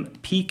tram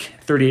peak,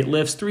 38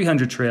 lifts,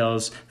 300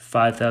 trails,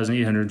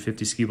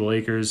 5,850 skiable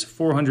acres,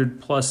 400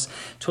 plus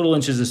total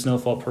inches of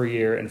snowfall per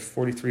year, and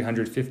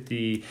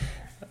 4,350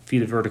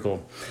 feet of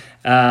vertical.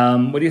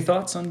 What are your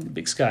thoughts on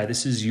Big Sky?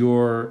 This is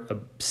your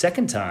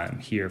second time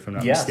here, if I'm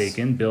not Yes.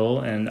 mistaken. Bill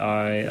and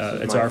I, This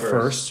is it's my our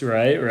first. first,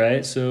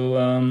 right?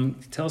 So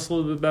tell us a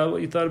little bit about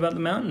what you thought about the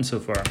mountain so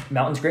far.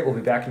 Mountain's great. We'll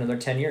be back in another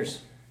 10 years.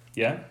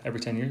 Yeah, every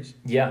 10 years.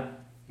 Yeah.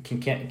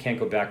 Can't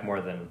go back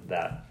more than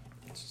that.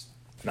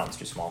 Mountain's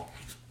too small.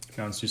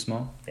 Mountain's too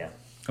small? Yeah.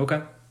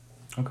 Okay.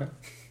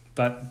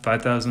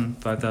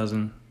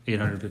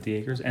 5,850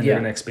 acres. And Yeah.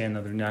 they're going to expand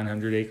another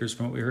 900 acres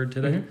from what we heard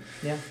today. Mhm.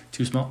 Yeah.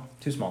 Too small?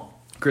 Too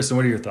small. Kristen,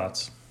 what are your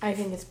thoughts? I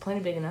think it's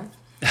plenty big enough.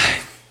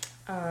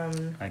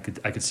 I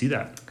could see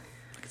that.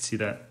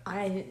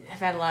 I have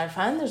had a lot of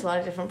fun. There's a lot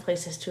of different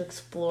places to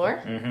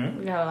explore. Mm-hmm.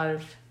 We've had a lot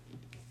of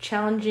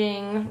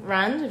challenging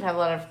runs. We've had a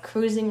lot of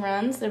cruising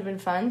runs that have been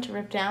fun to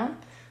rip down.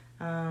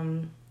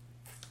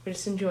 We're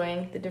just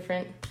enjoying the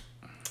different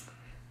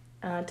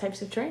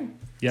types of terrain.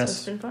 Yes. So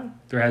it's been fun.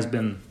 There has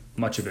been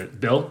much of it.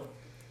 Bill,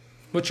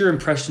 what's your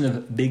impression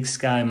of Big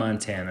Sky,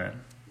 Montana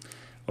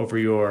over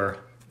your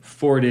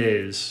 4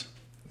 days?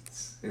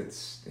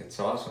 It's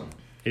awesome.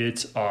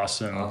 It's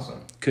awesome.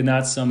 Awesome. Could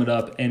not sum it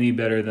up any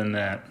better than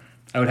that.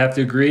 I would have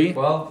to agree.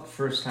 Well,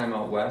 first time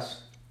out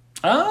west.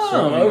 Oh,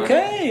 Certainly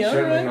okay. All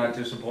Certainly right. not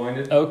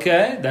disappointed.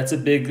 Okay, that's a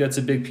big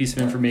piece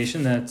of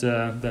information that's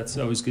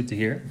always good to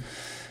hear.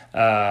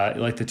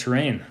 You like the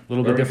terrain, a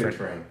little bit Very different,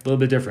 good terrain. a little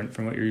bit different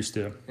from what you're used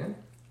to. Yeah.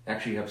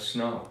 Actually, you have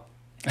snow.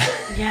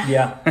 Yeah.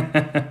 Yeah.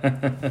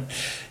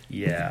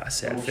 Yeah, A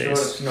sad little short of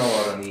face. snow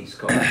out on the East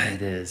Coast.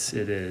 It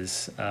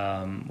is.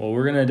 Well,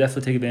 we're gonna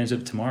definitely take advantage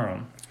of it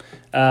tomorrow.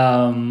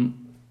 On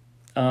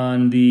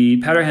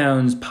the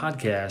Powderhounds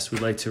podcast,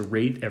 we'd like to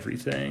rate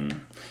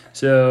everything.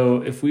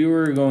 So if we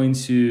were going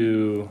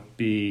to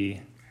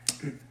be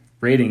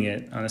rating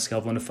it on a scale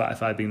of 1 to 5,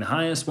 5 being the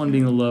highest, 1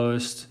 being the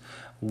lowest,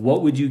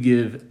 what would you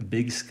give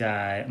Big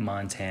Sky,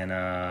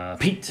 Montana?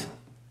 Pete?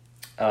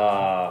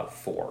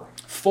 4.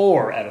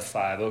 4 out of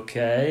 5.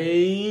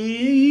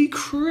 Okay.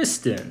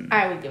 Kristen?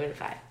 I would give it a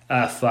 5.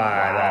 A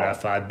 5 out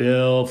of 5.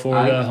 Bill for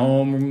I- the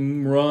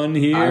home run I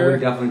here. would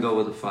definitely go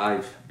with a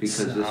 5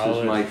 because this Solid.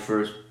 was my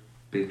first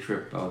big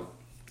trip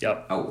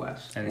Yep. out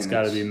west. And it's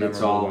got to be a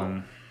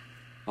memorable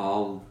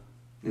all, one.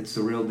 It's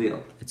the real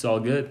deal. It's all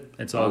good.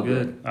 It's all All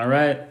good. All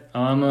right.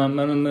 I'm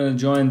going to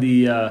join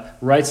the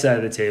right side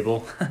of the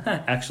table.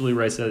 Actually,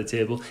 right side of the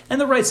table. And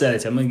the right side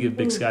of the table. I'm going to give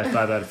Big Sky 5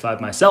 out of 5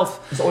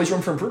 myself. There's always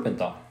room for improvement,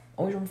 though.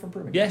 Always room for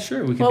improvement. Yeah,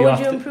 sure. We could What be would off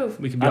you the, improve?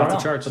 We could be I off don't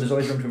the know, charts. but there's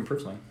always room to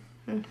improve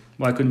something.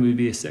 Why couldn't we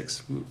be a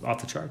 6?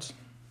 Off the charts.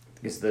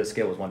 Because the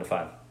scale was 1 to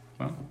 5.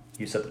 Well,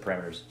 You set the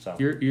parameters, so.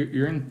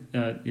 you're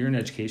in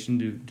education.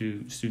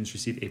 Do students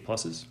receive A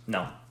pluses?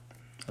 No,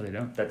 Oh, they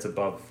don't. that's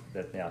above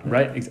that. Yeah.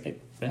 Right.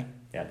 Yeah.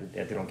 Yeah,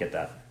 they don't get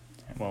that.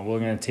 Well, we're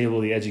going to table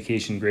the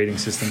education grading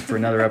system for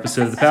another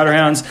episode of the Powder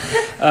Hounds.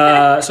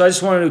 So I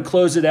just wanted to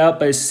close it out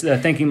by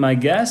thanking my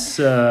guests,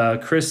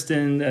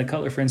 Kristen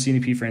Cutler,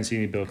 Francini P.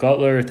 Francini, Bill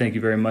Cutler. Thank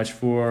you very much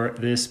for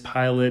this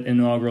pilot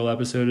inaugural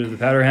episode of the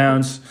Powder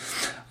Hounds.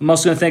 I'm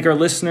also going to thank our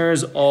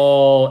listeners,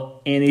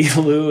 all Annie,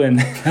 Lou, and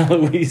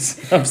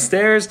Eloise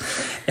upstairs.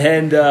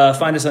 And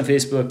find us on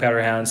Facebook,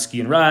 Powder Hounds Ski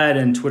and Ride,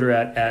 and Twitter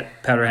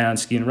at Powder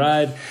Hounds Ski and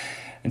Ride.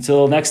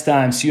 Until next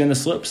time, see you on the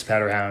slopes,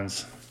 Powder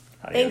Hounds.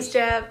 Thanks,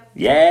 Jeff.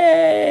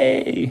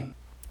 Yay!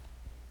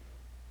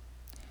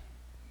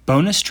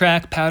 Bonus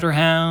track, Powder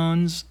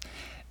Hounds.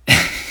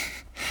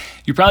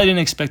 You probably didn't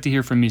expect to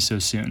hear from me so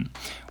soon.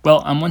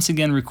 Well, I'm once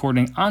again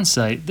recording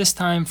on-site, this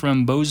time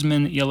from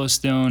Bozeman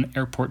Yellowstone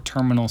Airport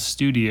Terminal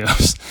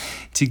Studios,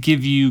 to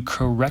give you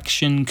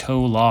Correction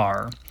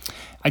Kolar.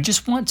 I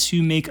just want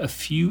to make a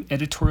few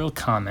editorial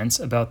comments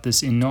about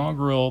this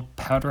inaugural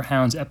Powder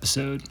Hounds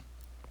episode.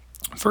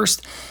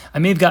 First, I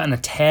may have gotten a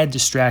tad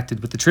distracted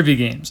with the trivia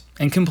games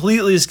and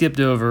completely skipped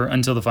over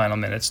until the final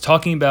minutes,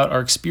 talking about our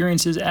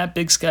experiences at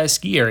Big Sky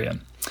Ski Area.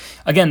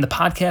 Again, the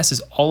podcast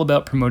is all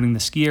about promoting the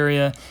ski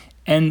area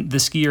and the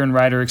skier and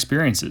rider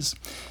experiences.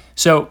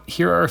 So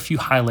here are a few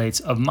highlights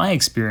of my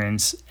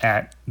experience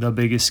at the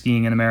biggest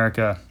skiing in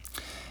America.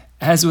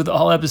 As with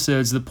all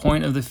episodes, the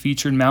point of the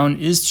featured mountain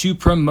is to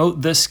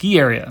promote the ski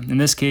area, in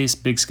this case,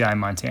 Big Sky,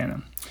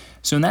 Montana.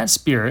 So in that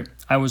spirit,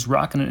 I was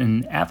rocking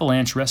an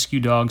Avalanche Rescue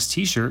Dogs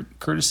t-shirt,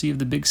 courtesy of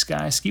the Big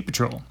Sky Ski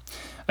Patrol.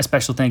 A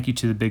special thank you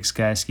to the Big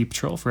Sky Ski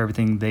Patrol for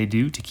everything they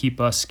do to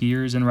keep us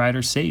skiers and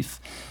riders safe.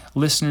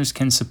 Listeners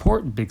can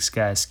support Big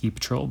Sky Ski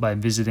Patrol by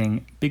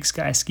visiting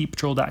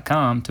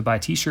BigSkySkiPatrol.com to buy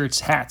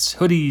t-shirts, hats,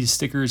 hoodies,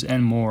 stickers,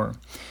 and more.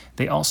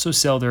 They also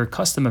sell their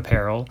custom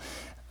apparel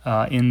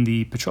in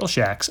the patrol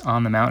shacks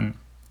on the mountain.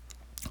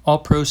 All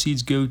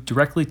proceeds go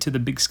directly to the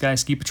Big Sky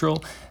Ski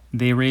Patrol.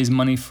 They raise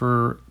money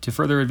to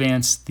further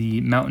advance the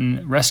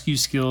mountain rescue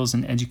skills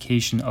and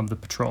education of the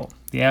patrol.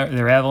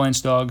 Their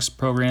Avalanche Dogs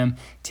program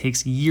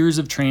takes years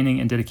of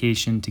training and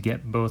dedication to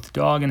get both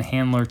dog and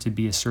handler to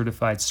be a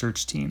certified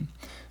search team.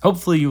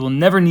 Hopefully you will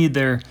never need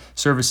their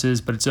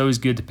services, but it's always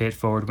good to pay it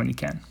forward when you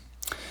can.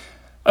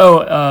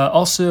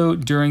 Also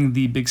during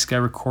the Big Sky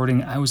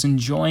recording, I was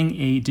enjoying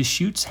a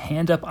Deschutes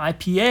Hand Up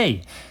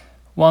IPA.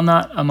 While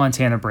not a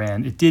Montana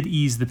brand, it did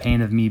ease the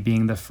pain of me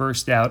being the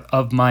first out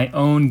of my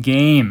own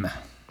game.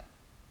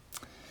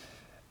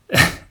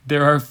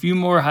 There are a few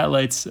more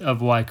highlights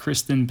of why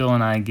Kristen, Bill,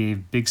 and I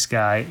gave Big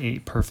Sky a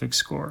perfect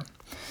score.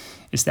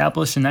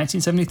 Established in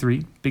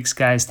 1973, Big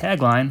Sky's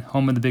tagline,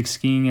 home of the big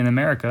skiing in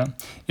America,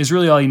 is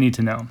really all you need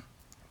to know.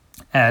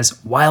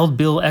 As Wild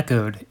Bill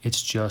echoed,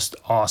 it's just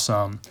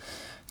awesome.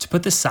 To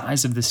put the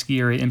size of the ski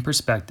area in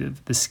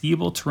perspective, the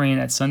skiable terrain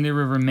at Sunday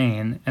River,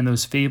 Maine, and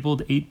those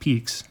fabled 8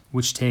 peaks,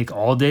 which take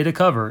all day to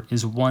cover,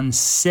 is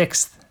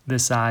 1/6 the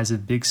size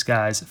of Big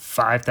Sky's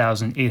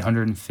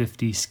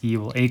 5,850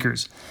 skiable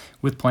acres,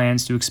 with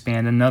plans to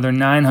expand another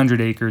 900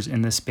 acres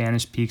in the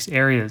Spanish Peaks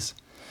areas.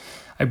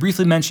 I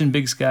briefly mentioned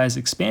Big Sky's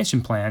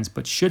expansion plans,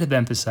 but should have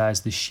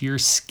emphasized the sheer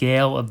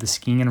scale of the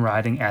skiing and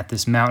riding at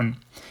this mountain.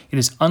 It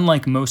is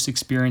unlike most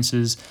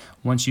experiences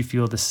once you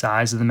feel the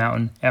size of the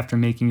mountain after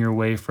making your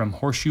way from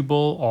Horseshoe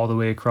Bowl all the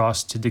way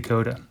across to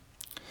Dakota.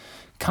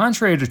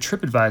 Contrary to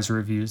TripAdvisor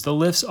reviews, the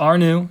lifts are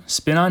new,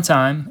 spin on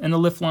time, and the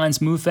lift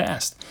lines move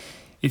fast,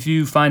 if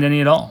you find any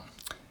at all.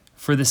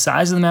 For the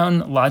size of the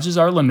mountain, lodges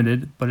are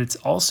limited, but it's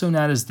also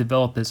not as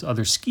developed as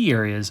other ski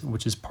areas,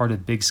 which is part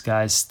of Big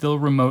Sky's still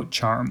remote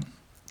charm.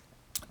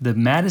 The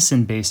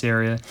Madison base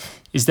area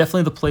is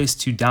definitely the place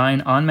to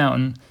dine on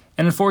mountain,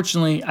 and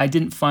unfortunately, I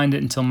didn't find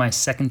it until my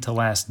second to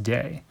last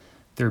day.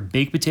 Their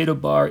baked potato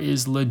bar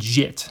is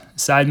legit.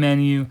 Side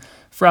menu,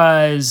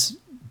 fries,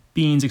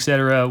 beans,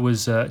 etc.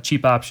 was a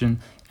cheap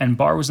option, and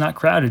bar was not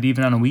crowded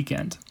even on a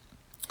weekend.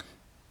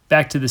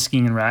 Back to the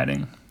skiing and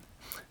riding.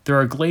 There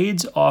are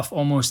glades off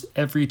almost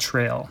every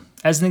trail.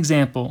 As an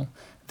example,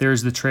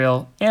 there's the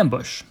trail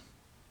Ambush,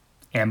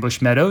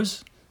 Ambush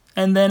Meadows,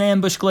 and then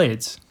Ambush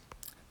Glades.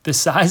 The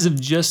size of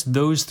just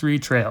those 3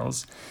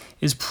 trails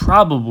is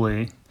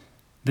probably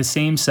the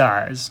same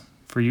size,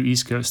 for you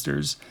East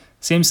Coasters,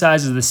 same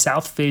size as the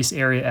South Face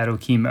area at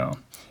Okemo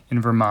in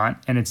Vermont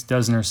and its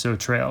dozen or so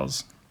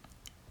trails.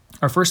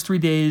 Our first 3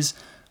 days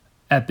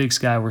at Big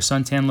Sky were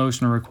suntan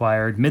lotion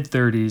required,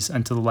 mid-30s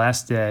until the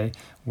last day,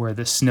 where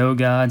the snow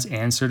gods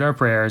answered our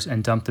prayers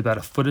and dumped about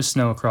a foot of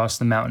snow across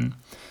the mountain.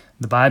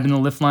 The vibe in the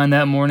lift line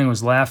that morning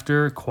was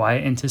laughter,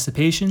 quiet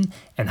anticipation,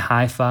 and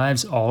high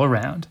fives all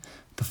around.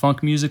 The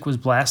funk music was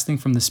blasting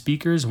from the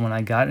speakers when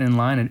I got in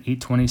line at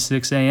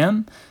 8:26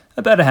 a.m.,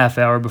 about a half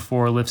hour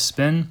before a lift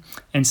spin,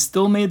 and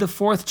still made the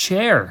 4th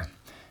chair.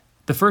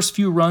 The first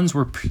few runs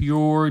were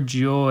pure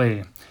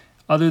joy.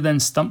 Other than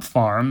Stump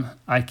Farm,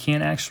 I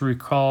can't actually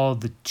recall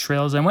the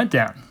trails I went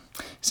down,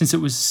 since it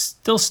was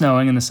still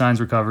snowing and the signs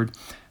were covered.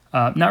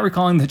 Not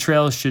recalling the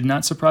trails should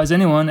not surprise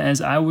anyone,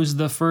 as I was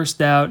the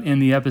first out in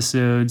the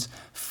episode's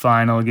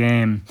final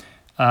game.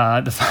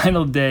 The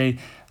final day,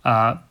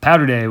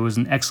 Powder Day, was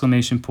an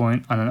exclamation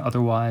point on an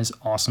otherwise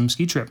awesome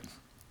ski trip.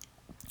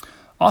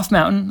 Off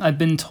mountain, I've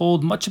been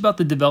told much about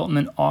the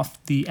development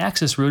off the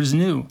access road is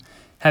new.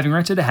 Having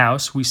rented a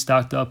house, we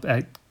stocked up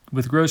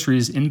with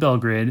groceries in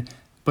Belgrade,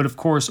 but of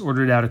course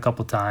ordered out a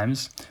couple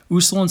times.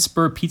 Usul and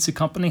Spur Pizza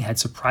Company had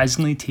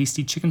surprisingly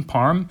tasty chicken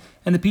parm,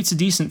 and the pizza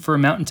decent for a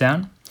mountain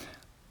town.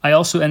 I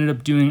also ended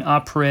up doing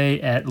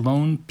après at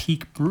Lone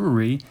Peak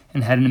Brewery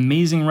and had an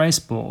amazing rice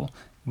bowl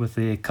with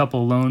a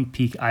couple Lone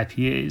Peak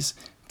IPAs.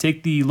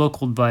 Take the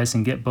local advice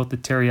and get both the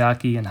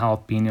teriyaki and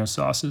jalapeno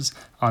sauces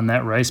on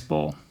that rice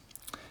bowl.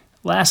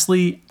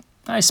 Lastly,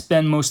 I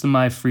spend most of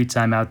my free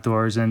time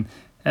outdoors, and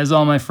as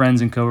all my friends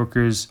and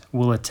coworkers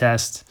will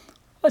attest,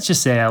 let's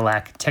just say I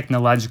lack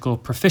technological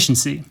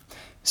proficiency.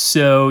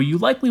 So you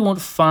likely won't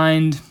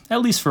find,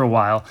 at least for a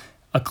while,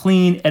 a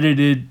clean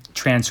edited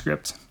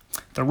transcript.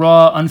 The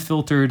raw,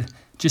 unfiltered,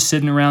 just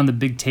sitting around the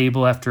big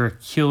table after a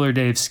killer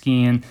day of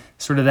skiing,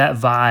 sort of that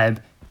vibe,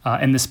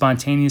 and the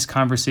spontaneous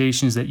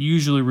conversations that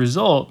usually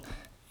result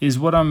is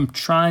what I'm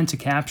trying to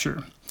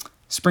capture.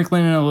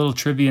 Sprinkling in a little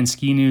trivia and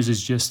ski news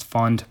is just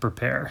fun to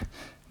prepare.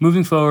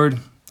 Moving forward,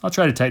 I'll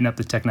try to tighten up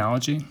the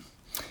technology.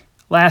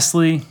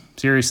 Lastly,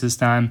 serious this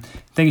time,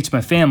 thank you to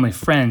my family,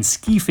 friends,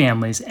 ski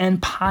families, and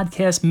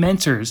podcast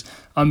mentors,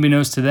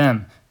 unbeknownst to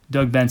them,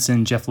 Doug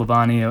Benson, Jeff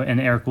Lavanio,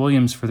 and Eric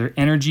Williams for their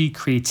energy,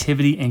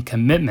 creativity, and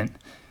commitment.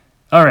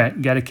 All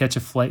right, got to catch a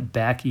flight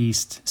back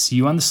east. See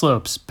you on the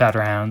slopes,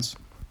 Powderhounds.